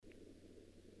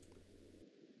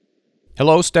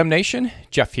Hello, STEM Nation.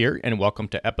 Jeff here, and welcome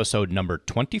to episode number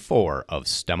 24 of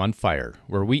STEM on Fire,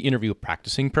 where we interview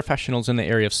practicing professionals in the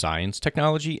area of science,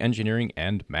 technology, engineering,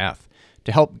 and math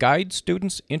to help guide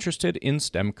students interested in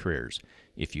STEM careers.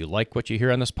 If you like what you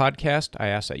hear on this podcast, I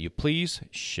ask that you please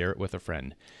share it with a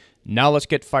friend. Now let's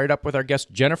get fired up with our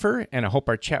guest, Jennifer, and I hope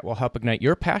our chat will help ignite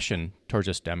your passion towards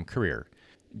a STEM career.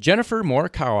 Jennifer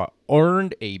Morikawa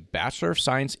earned a Bachelor of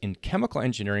Science in Chemical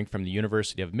Engineering from the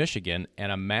University of Michigan and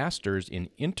a Master's in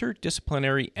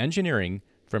Interdisciplinary Engineering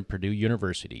from Purdue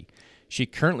University. She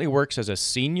currently works as a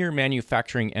Senior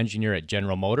Manufacturing Engineer at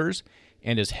General Motors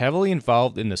and is heavily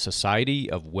involved in the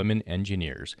Society of Women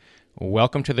Engineers.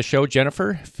 Welcome to the show,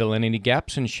 Jennifer. Fill in any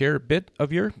gaps and share a bit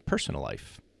of your personal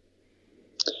life.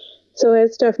 So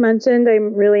as Jeff mentioned,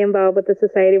 I'm really involved with the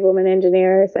Society of Women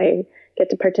Engineers. I get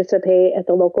to participate at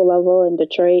the local level in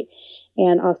Detroit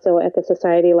and also at the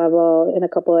society level in a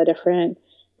couple of different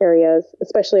areas,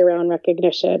 especially around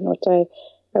recognition, which I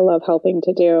love helping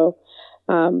to do.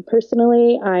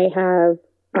 Personally, I have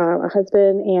a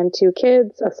husband and two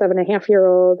kids, a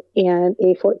 7.5-year-old and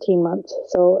a 14-month.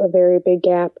 So a very big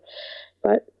gap,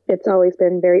 but it's always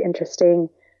been very interesting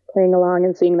playing along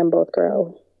and seeing them both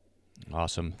grow.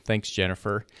 Awesome. Thanks,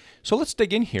 Jennifer. So let's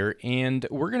dig in here, and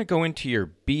we're going to go into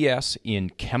your BS in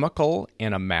Chemical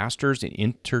and a Master's in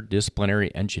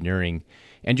Interdisciplinary Engineering,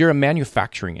 and you're a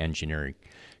Manufacturing Engineering.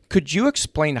 Could you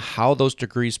explain how those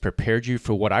degrees prepared you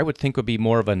for what I would think would be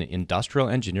more of an industrial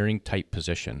engineering type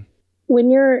position?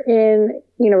 When you're in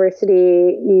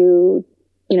university, you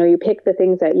pick the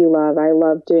things that you love. I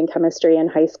loved doing chemistry in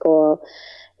high school,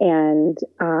 and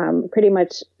pretty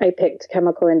much I picked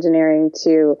chemical engineering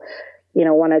to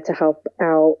wanted to help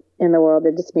out in the world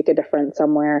and just make a difference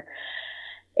somewhere.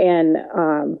 And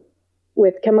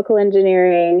with chemical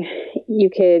engineering, you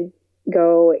could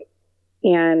go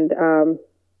and,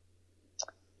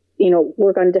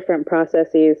 work on different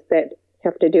processes that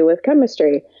have to do with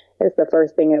chemistry is the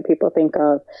first thing that people think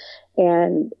of.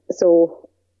 And so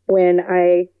when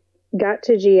I got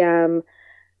to GM,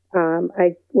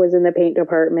 I was in the paint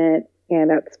department,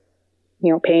 and that's,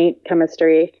 paint,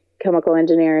 chemistry, chemical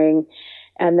engineering.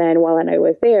 And then while I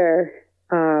was there,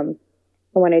 I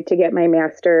wanted to get my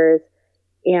master's,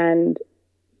 and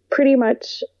pretty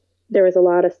much there was a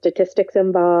lot of statistics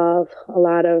involved, a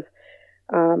lot of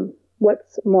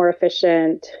what's more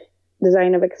efficient,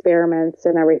 design of experiments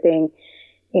and everything.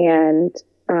 And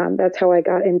that's how I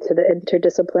got into the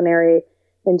interdisciplinary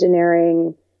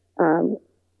engineering,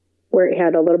 where it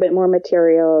had a little bit more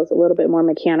materials, a little bit more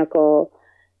mechanical,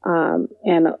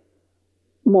 and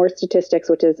more statistics,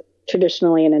 which is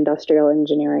traditionally in industrial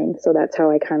engineering. So that's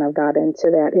how I kind of got into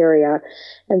that area.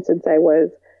 And since I was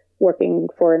working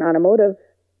for an automotive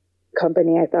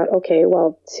company, I thought, okay,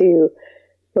 well, to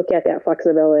look at that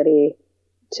flexibility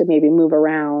to maybe move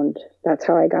around, that's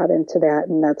how I got into that.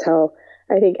 And that's how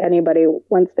I think anybody,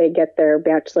 once they get their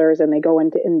bachelor's and they go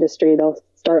into industry, they'll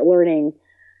start learning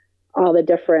all the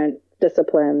different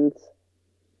disciplines,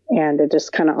 and it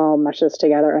just kind of all meshes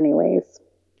together anyways.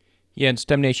 Yeah, in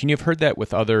STEM Nation, you've heard that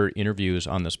with other interviews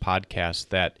on this podcast,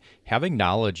 that having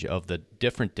knowledge of the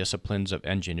different disciplines of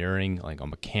engineering, like a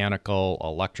mechanical,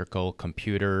 electrical,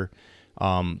 computer,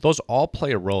 those all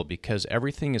play a role because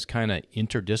everything is kind of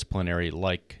interdisciplinary,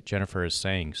 like Jennifer is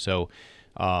saying. So,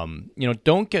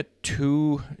 don't get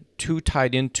too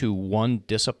tied into one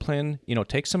discipline.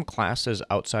 Take some classes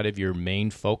outside of your main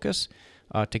focus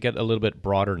to get a little bit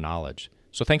broader knowledge.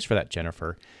 So thanks for that,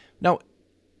 Jennifer. Now,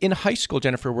 in high school,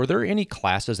 Jennifer, were there any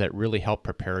classes that really helped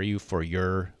prepare you for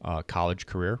your college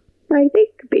career? I think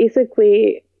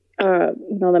basically,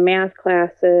 the math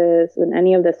classes and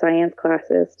any of the science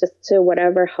classes, just to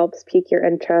whatever helps pique your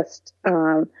interest.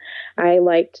 I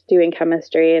liked doing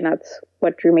chemistry, and that's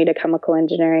what drew me to chemical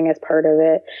engineering as part of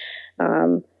it.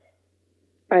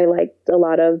 I liked a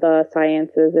lot of the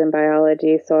sciences and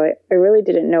biology, so I really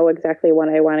didn't know exactly what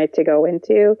I wanted to go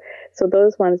into. So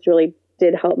those ones really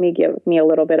did help me, give me a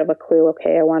little bit of a clue.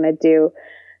 Okay, I want to do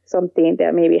something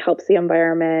that maybe helps the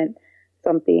environment,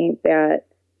 something that,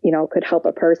 could help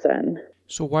a person.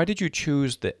 So why did you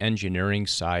choose the engineering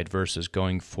side versus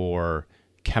going for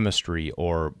chemistry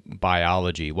or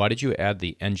biology? Why did you add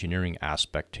the engineering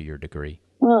aspect to your degree?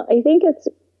 Well, I think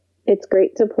it's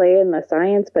great to play in the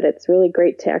science, but it's really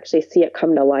great to actually see it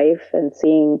come to life and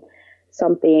seeing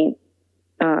something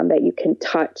that you can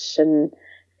touch and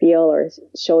feel or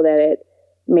show that it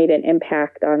made an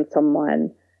impact on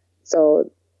someone.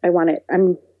 So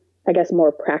I'm, I guess,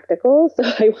 more practical. So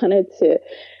I wanted to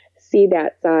see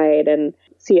that side and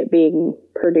see it being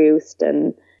produced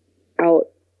and out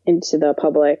into the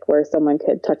public where someone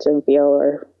could touch and feel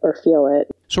or feel it.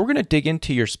 So we're going to dig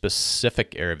into your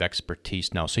specific area of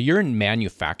expertise now. So you're in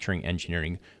manufacturing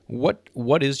engineering.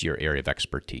 What is your area of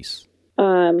expertise?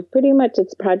 Pretty much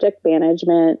it's project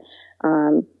management,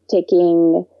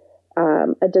 taking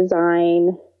a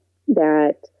design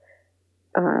that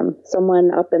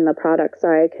someone up in the product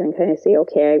side can kind of say,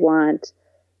 okay, I want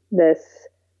this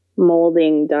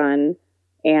molding done,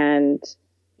 and,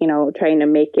 trying to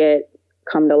make it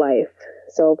come to life.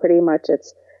 So pretty much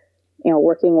it's,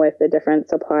 working with the different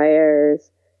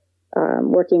suppliers,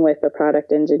 working with the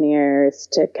product engineers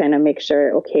to kind of make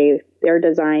sure, okay, their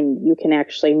design, you can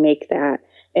actually make that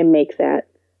and make that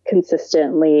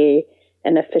consistently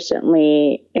and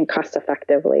efficiently and cost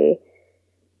effectively.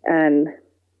 And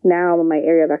now my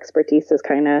area of expertise is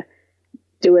kind of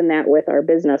doing that with our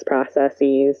business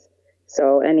processes.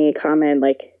 So any comment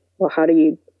like, well, how do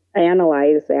you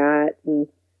analyze that? And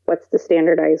what's the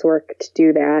standardized work to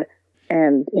do that?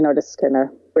 And, just kind of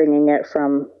bringing it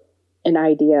from an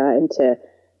idea into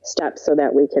steps so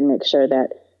that we can make sure that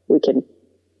we can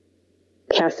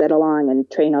pass that along and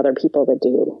train other people to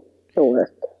do the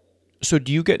work. So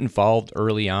do you get involved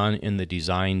early on in the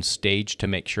design stage to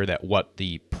make sure that what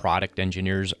the product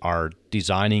engineers are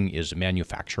designing is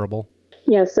manufacturable?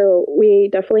 Yeah, so we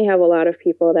definitely have a lot of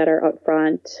people that are up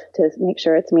front to make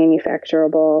sure it's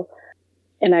manufacturable.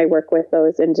 And I work with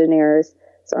those engineers,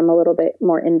 so I'm a little bit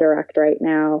more indirect right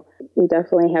now. We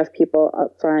definitely have people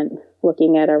up front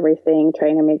looking at everything,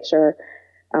 trying to make sure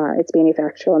it's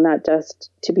manufacturable, not just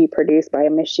to be produced by a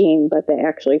machine, but that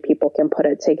actually people can put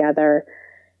it together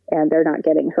and they're not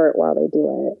getting hurt while they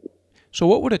do it. So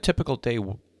what would a typical day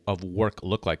of work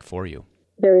look like for you?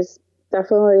 There's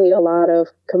definitely a lot of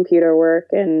computer work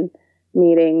and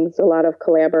meetings, a lot of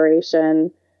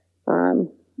collaboration,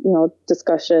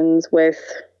 discussions with,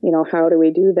 how do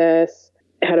we do this?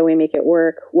 How do we make it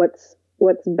work? What's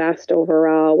best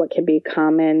overall? What can be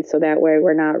common? So that way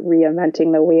we're not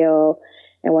reinventing the wheel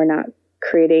and we're not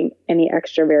creating any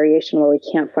extra variation where we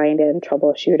can't find it and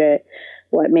troubleshoot it.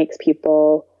 What makes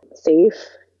people safe,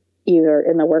 either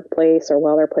in the workplace or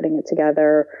while they're putting it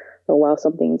together or while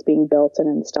something's being built and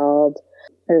installed.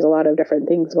 There's a lot of different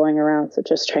things going around. So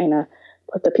just trying to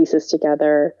put the pieces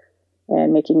together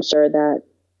and making sure that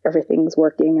everything's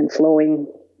working and flowing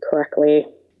correctly.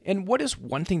 And what is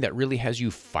one thing that really has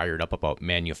you fired up about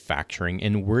manufacturing,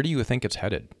 and where do you think it's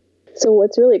headed? So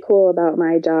what's really cool about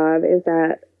my job is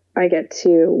that I get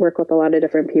to work with a lot of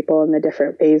different people in the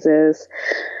different phases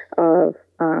of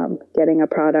getting a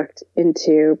product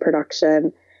into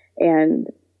production. And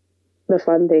the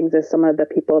fun things is some of the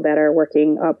people that are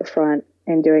working up front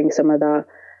and doing some of the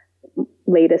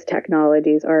latest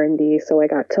technologies, R&D. So I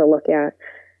got to look at,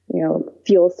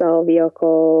 fuel cell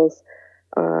vehicles,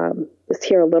 just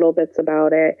hear little bits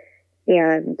about it,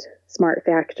 and smart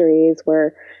factories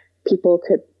where people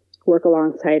could work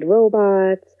alongside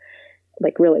robots,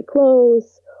 like really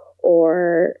close,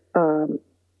 or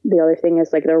the other thing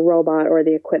is like the robot or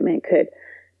the equipment could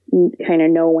kind of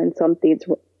know when something's,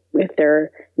 if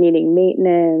they're needing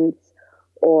maintenance,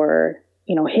 or,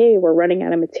 hey, we're running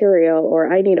out of material,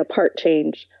 or I need a part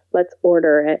change, let's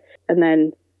order it. And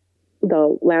then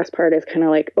the last part is kind of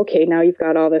like, okay, now you've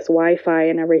got all this Wi-Fi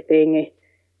and everything,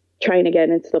 trying to get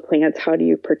into the plants. How do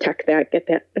you protect that, get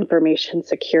that information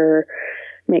secure,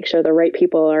 make sure the right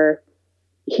people are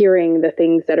hearing the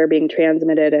things that are being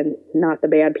transmitted and not the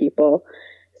bad people.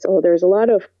 So there's a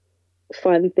lot of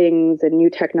fun things and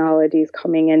new technologies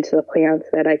coming into the plants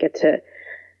that I get to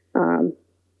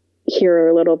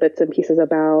hear little bits and pieces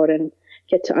about and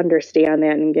get to understand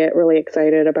that and get really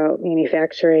excited about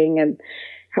manufacturing and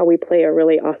how we play a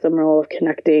really awesome role of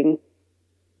connecting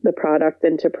the product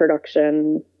into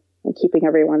production and keeping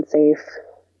everyone safe.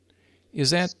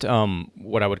 Is that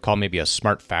what I would call maybe a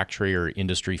smart factory or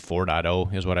Industry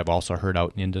 4.0 is what I've also heard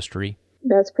out in industry?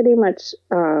 That's pretty much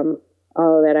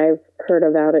all that I've heard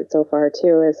about it so far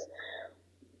too, is,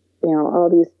 all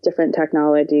these different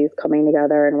technologies coming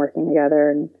together and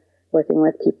working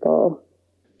with people.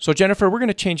 So Jennifer, we're going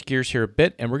to change gears here a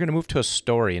bit, and we're going to move to a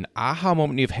story, an aha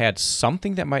moment you've had,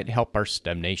 something that might help our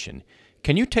STEM nation.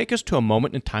 Can you take us to a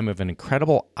moment in time of an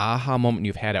incredible aha moment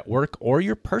you've had at work or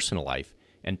your personal life,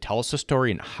 and tell us a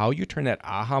story and how you turn that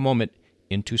aha moment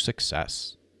into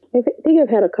success? I think I've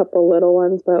had a couple little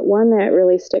ones, but one that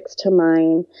really sticks to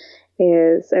mind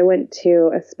is I went to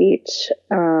a speech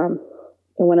in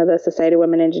one of the Society of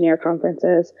Women Engineer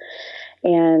conferences,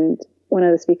 and one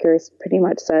of the speakers pretty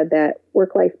much said that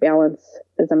work-life balance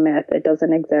is a myth. It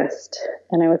doesn't exist.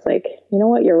 And I was like, you know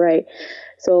what, you're right.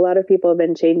 So a lot of people have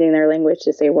been changing their language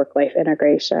to say work-life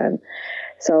integration.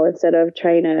 So instead of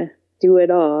trying to do it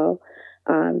all.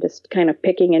 Just kind of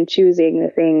picking and choosing the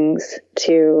things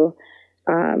to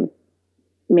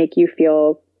make you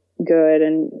feel good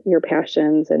and your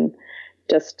passions, and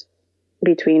just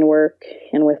between work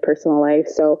and with personal life.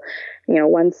 So,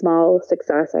 one small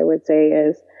success I would say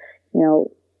is,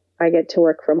 I get to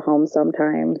work from home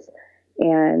sometimes.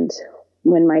 And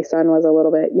when my son was a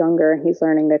little bit younger and he's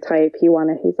learning to type,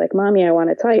 he's like, Mommy, I want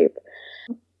to type.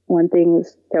 One thing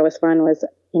that was fun was,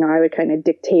 I would kind of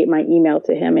dictate my email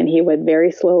to him, and he would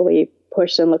very slowly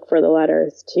push and look for the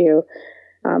letters to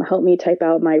help me type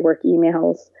out my work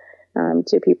emails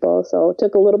to people. So it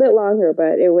took a little bit longer,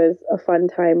 but it was a fun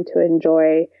time to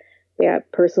enjoy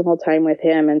that personal time with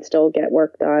him and still get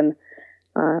work done.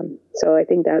 So I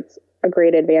think that's a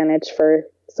great advantage for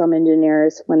some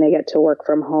engineers when they get to work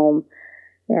from home,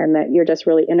 and that you're just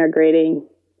really integrating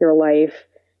your life,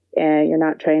 and you're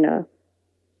not trying to,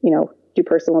 do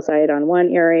personal side on one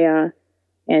area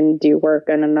and do work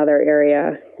on another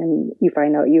area, and you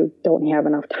find out you don't have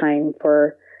enough time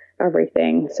for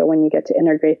everything. So when you get to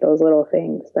integrate those little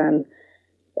things, then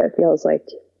it feels like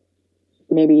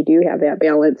maybe you do have that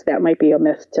balance. That might be a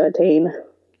myth to attain.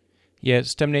 Yeah,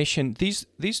 STEM Nation, these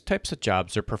types of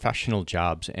jobs are professional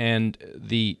jobs, and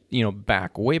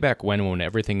way back when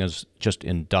everything is just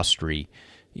industry,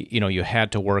 you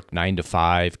had to work 9 to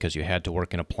 5 because you had to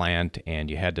work in a plant and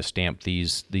you had to stamp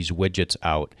these widgets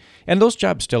out. And those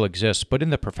jobs still exist, but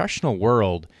in the professional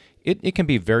world, it can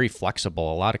be very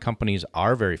flexible. A lot of companies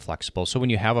are very flexible. So when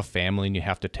you have a family and you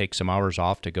have to take some hours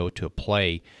off to go to a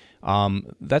play,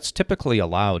 that's typically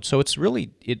allowed. So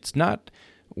it's not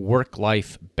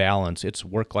work-life balance, it's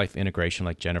work-life integration,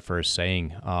 like Jennifer is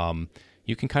saying.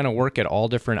 You can kind of work at all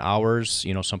different hours.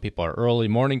 Some people are early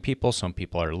morning people, some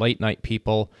people are late night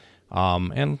people.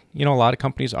 And a lot of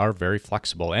companies are very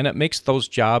flexible, and it makes those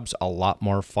jobs a lot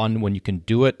more fun when you can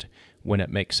do it when it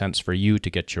makes sense for you to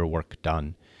get your work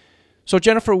done. So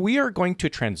Jennifer, we are going to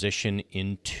transition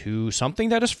into something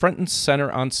that is front and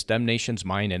center on STEM Nation's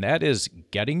mind, and that is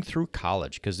getting through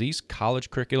college, because these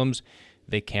college curriculums,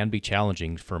 they can be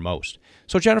challenging for most.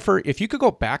 So Jennifer, if you could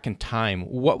go back in time,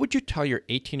 what would you tell your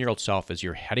 18-year-old self as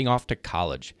you're heading off to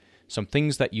college? Some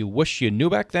things that you wish you knew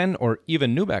back then, or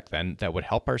even knew back then, that would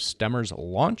help our STEMers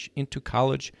launch into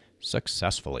college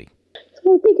successfully.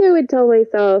 So I think I would tell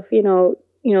myself,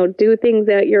 do things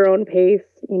at your own pace,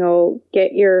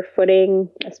 get your footing,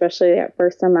 especially that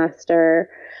first semester.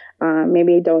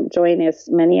 Maybe don't join as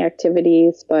many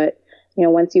activities, but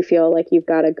once you feel like you've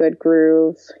got a good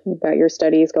groove, you've got your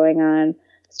studies going on,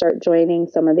 start joining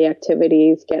some of the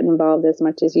activities, get involved as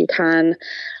much as you can.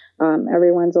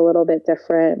 Everyone's a little bit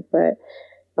different, but,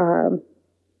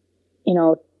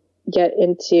 get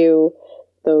into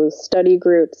those study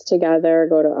groups together,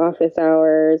 go to office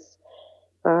hours.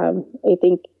 I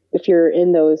think if you're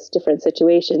in those different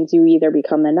situations, you either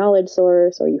become the knowledge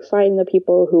source or you find the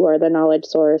people who are the knowledge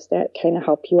source that kind of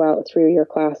help you out through your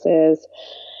classes.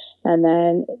 And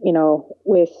then,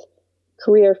 with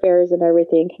career fairs and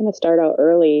everything, kind of start out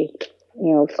early,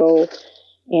 go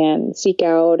and seek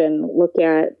out and look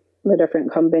at the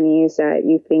different companies that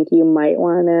you think you might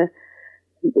want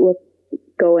to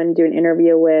go and do an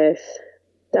interview with.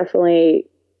 Definitely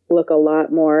look a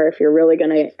lot more if you're really going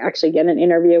to actually get an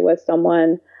interview with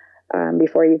someone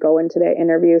before you go into that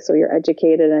interview, so you're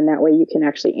educated, and that way you can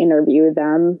actually interview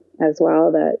them as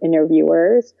well, the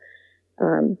interviewers,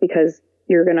 because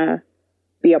you're going to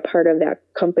be a part of that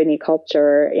company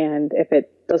culture. And if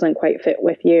it doesn't quite fit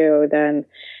with you, then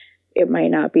it might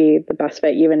not be the best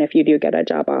fit, even if you do get a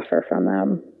job offer from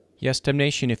them. Yes, STEM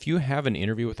Nation, if you have an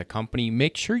interview with a company,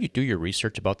 make sure you do your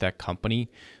research about that company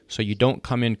so you don't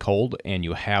come in cold and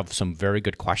you have some very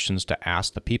good questions to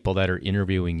ask the people that are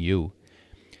interviewing you.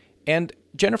 And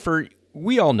Jennifer,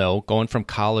 we all know going from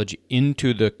college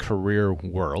into the career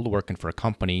world, working for a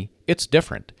company, it's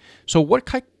different. So what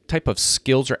type of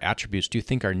skills or attributes do you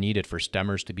think are needed for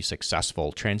STEMers to be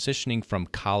successful transitioning from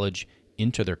college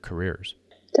into their careers?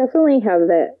 Definitely have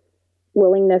that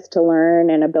willingness to learn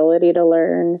and ability to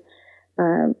learn,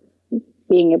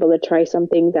 being able to try some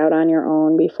things out on your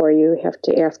own before you have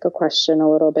to ask a question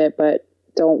a little bit, but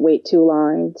don't wait too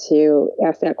long to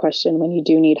ask that question. When you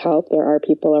do need help, there are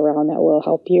people around that will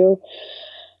help you.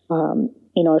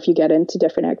 If you get into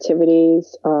different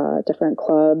activities, different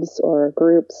clubs or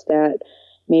groups that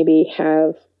maybe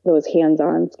have those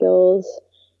hands-on skills,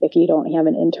 if you don't have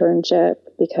an internship,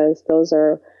 because those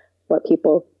are what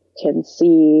people can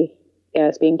see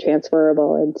as being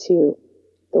transferable into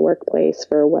the workplace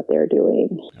for what they're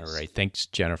doing. All right, thanks,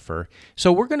 Jennifer.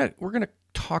 So we're gonna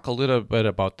talk a little bit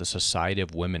about the Society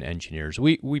of Women Engineers.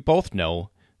 We both know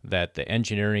that the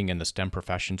engineering and the STEM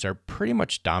professions are pretty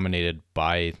much dominated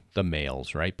by the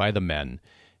males, right? By the men.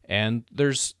 And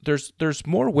there's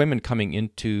more women coming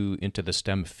into the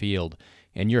STEM field,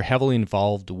 and you're heavily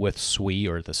involved with SWE,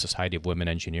 or the Society of Women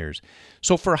Engineers.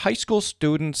 So for high school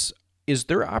students, is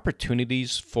there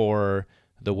opportunities for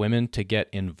the women to get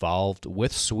involved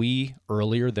with SWE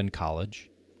earlier than college?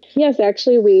 Yes,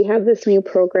 actually, we have this new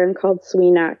program called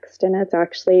SWE Next, and it's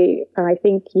actually, I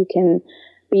think you can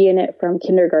be in it from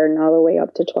kindergarten all the way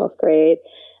up to 12th grade.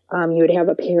 You would have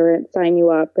a parent sign you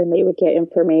up, and they would get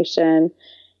information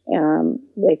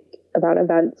like about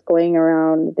events going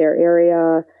around their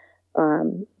area.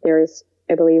 There's,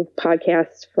 I believe,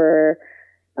 podcasts for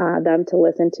them to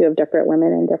listen to of different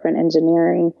women in different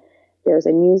engineering. There's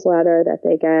a newsletter that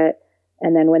they get.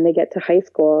 And then when they get to high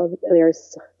school,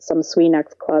 there's some SWE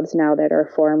Next clubs now that are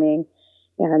forming,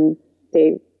 and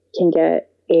they can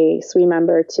get a SWE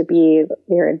member to be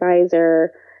their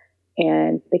advisor,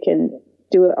 and they can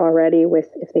do it already with,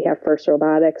 if they have FIRST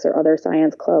Robotics or other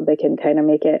science club, they can kind of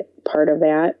make it part of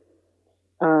that.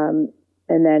 And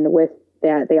then with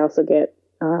that, they also get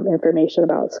information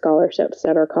about scholarships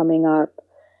that are coming up.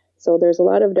 So there's a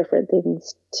lot of different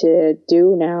things to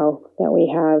do now that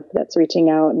we have that's reaching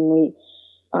out, and we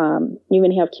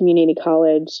even have community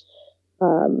college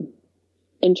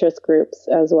interest groups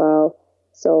as well.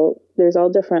 So there's all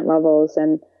different levels.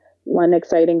 And one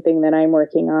exciting thing that I'm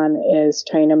working on is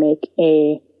trying to make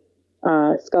a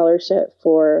scholarship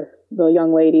for the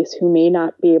young ladies who may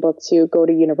not be able to go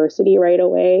to university right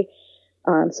away.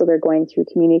 So they're going through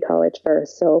community college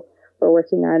first. So we're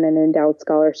working on an endowed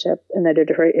scholarship in the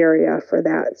Detroit area for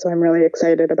that. So I'm really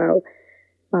excited about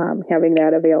having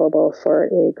that available for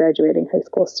a graduating high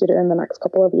school student in the next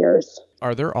couple of years.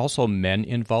 Are there also men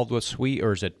involved with SWE,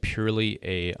 or is it purely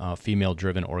a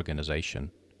female-driven organization?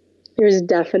 There's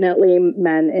definitely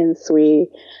men in SWE.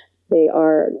 They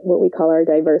are what we call our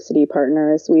diversity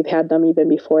partners. We've had them even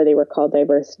before they were called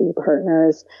diversity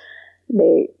partners.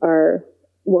 They are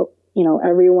what,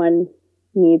 everyone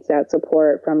needs that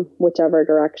support from whichever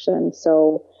direction.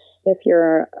 So if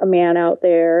you're a man out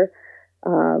there,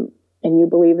 and you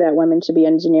believe that women should be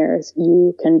engineers,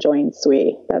 you can join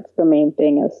SWE. That's the main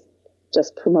thing, is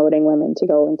just promoting women to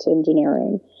go into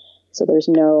engineering. So there's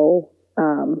no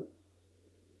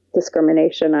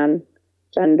discrimination on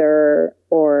gender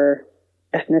or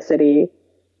ethnicity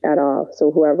at all.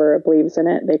 So whoever believes in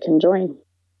it, they can join.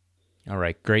 All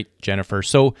right, great, Jennifer.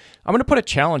 So I'm going to put a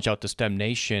challenge out to STEM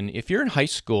Nation. If you're in high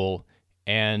school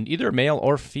and either male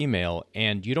or female,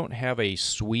 and you don't have a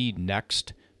SWE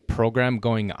Next program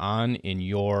going on in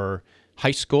your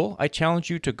high school, I challenge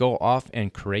you to go off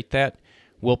and create that.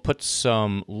 We'll put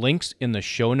some links in the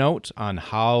show notes on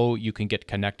how you can get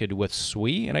connected with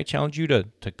SWE, and I challenge you to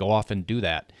go off and do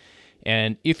that.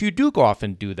 And if you do go off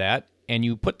and do that, and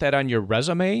you put that on your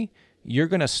resume, you're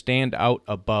going to stand out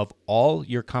above all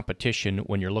your competition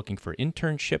when you're looking for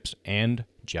internships and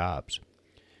jobs.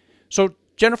 So,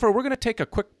 Jennifer, we're going to take a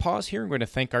quick pause here. I'm going to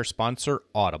thank our sponsor,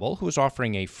 Audible, who is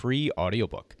offering a free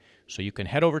audiobook. So you can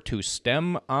head over to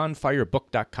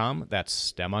STEMonFireBook.com.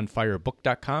 That's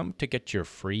STEMonFireBook.com to get your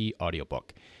free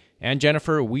audiobook. And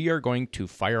Jennifer, we are going to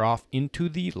fire off into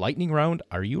the lightning round.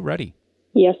 Are you ready?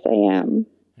 Yes, I am.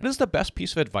 What is the best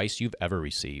piece of advice you've ever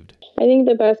received? I think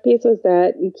the best piece was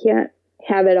that you can't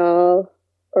have it all,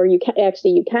 or you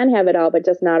can have it all, but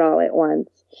just not all at once.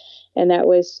 And that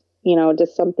was,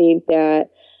 just something that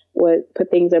would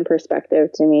put things in perspective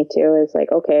to me too. It's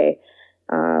like, okay,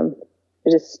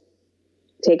 just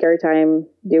take your time,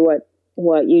 do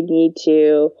what you need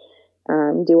to,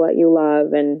 do what you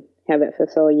love, and have it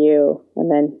fulfill you.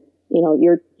 And then,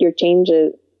 your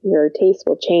taste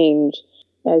will change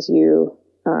as you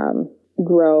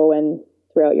grow and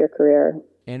throughout your career.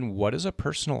 And what is a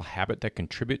personal habit that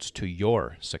contributes to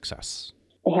your success?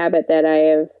 A habit that I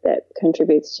have that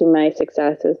contributes to my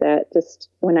success is that just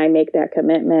when I make that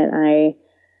commitment, I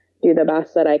do the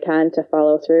best that I can to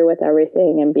follow through with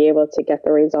everything and be able to get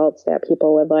the results that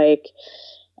people would like.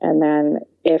 And then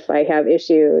if I have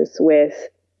issues with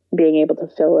being able to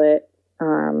fill it,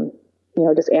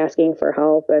 just asking for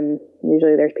help. And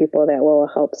usually there's people that will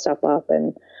help step up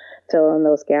and fill in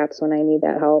those gaps when I need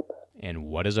that help. And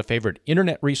what is a favorite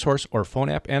internet resource or phone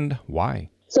app, and why?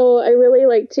 So I really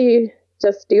like to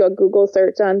just do a Google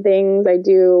search on things. I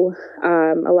do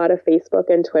a lot of Facebook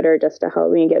and Twitter just to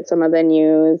help me get some of the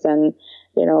news and,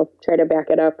 try to back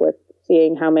it up with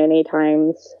seeing how many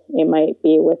times it might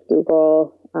be with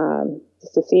Google,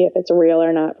 just to see if it's real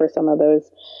or not for some of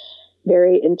those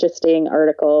very interesting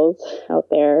articles out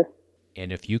there.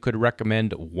 And if you could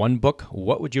recommend one book,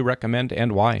 what would you recommend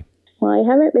and why? Well, I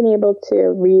haven't been able to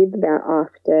read that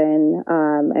often.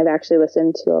 I've actually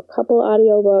listened to a couple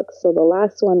audiobooks. So the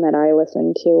last one that I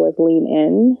listened to was Lean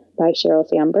In by Sheryl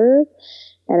Sandberg.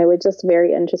 And it was just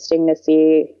very interesting to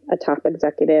see a top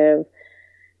executive,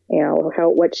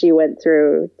 what she went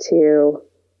through to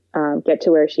get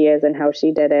to where she is and how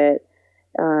she did it.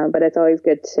 But it's always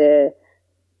good to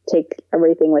take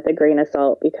everything with a grain of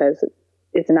salt because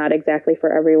it's not exactly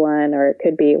for everyone, or it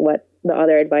could be what the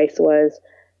other advice was.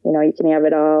 You can have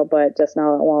it all, but just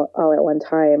not all at one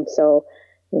time. So,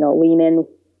 lean in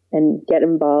and get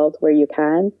involved where you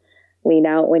can, lean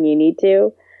out when you need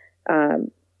to.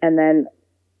 And then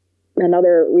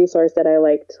another resource that I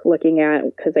liked looking at,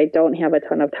 because I don't have a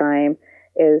ton of time,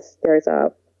 is there's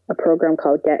a program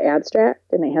called Get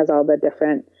Abstract, and it has all the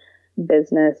different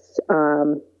business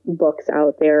books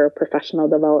out there, professional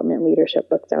development, leadership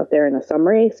books out there in a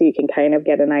summary. So you can kind of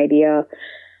get an idea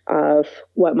of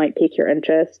what might pique your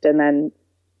interest and then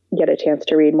get a chance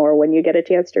to read more when you get a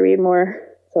chance to read more.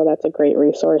 So that's a great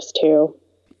resource too.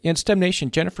 In STEM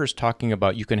Nation, Jennifer's talking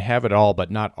about you can have it all,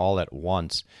 but not all at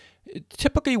once.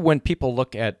 Typically, when people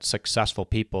look at successful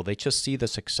people, they just see the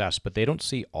success, but they don't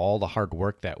see all the hard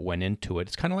work that went into it.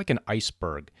 It's kind of like an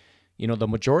iceberg. The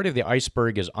majority of the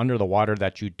iceberg is under the water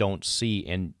that you don't see,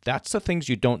 and that's the things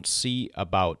you don't see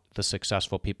about the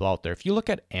successful people out there. If you look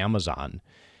at Amazon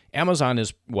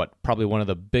is probably one of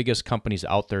the biggest companies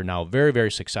out there now, very,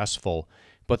 very successful,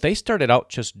 but they started out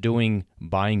just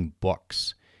buying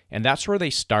books. And that's where they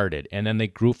started, and then they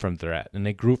grew from that, and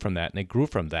they grew from that, and they grew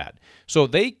from that. So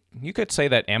you could say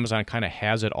that Amazon kind of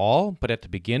has it all, but at the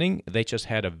beginning, they just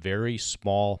had a very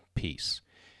small piece.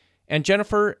 And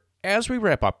Jennifer, as we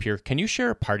wrap up here, can you share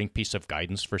a parting piece of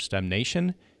guidance for STEM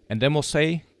Nation? And then we'll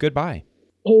say goodbye.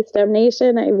 Hey, STEM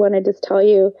Nation, I want to just tell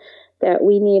you that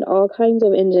we need all kinds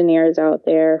of engineers out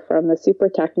there, from the super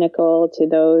technical to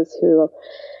those who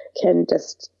can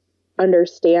just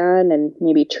understand and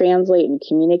maybe translate and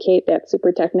communicate that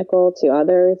super technical to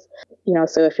others.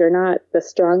 So if you're not the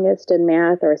strongest in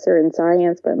math or a certain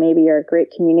science, but maybe you're a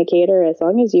great communicator, as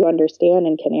long as you understand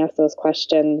and can ask those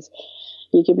questions,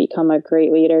 you can become a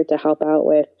great leader to help out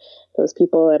with those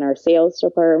people in our sales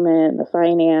department, the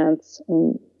finance,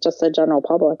 and just the general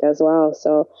public as well.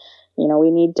 So,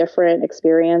 we need different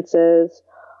experiences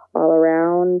all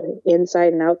around,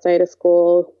 inside and outside of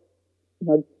school.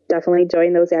 Definitely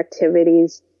join those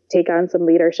activities, take on some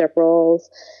leadership roles,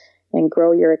 and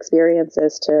grow your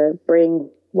experiences to bring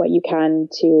what you can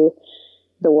to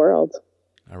the world.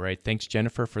 All right. Thanks,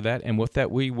 Jennifer, for that. And with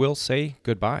that, we will say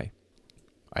goodbye.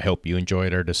 I hope you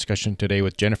enjoyed our discussion today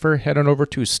with Jennifer. Head on over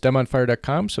to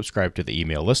STEMonfire.com, subscribe to the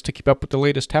email list to keep up with the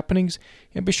latest happenings,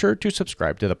 and be sure to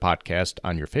subscribe to the podcast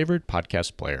on your favorite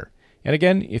podcast player. And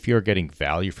again, if you're getting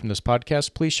value from this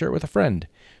podcast, please share it with a friend.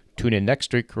 Tune in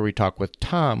next week where we talk with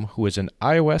Tom, who is an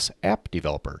iOS app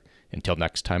developer. Until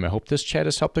next time, I hope this chat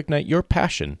has helped ignite your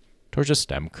passion towards a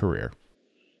STEM career.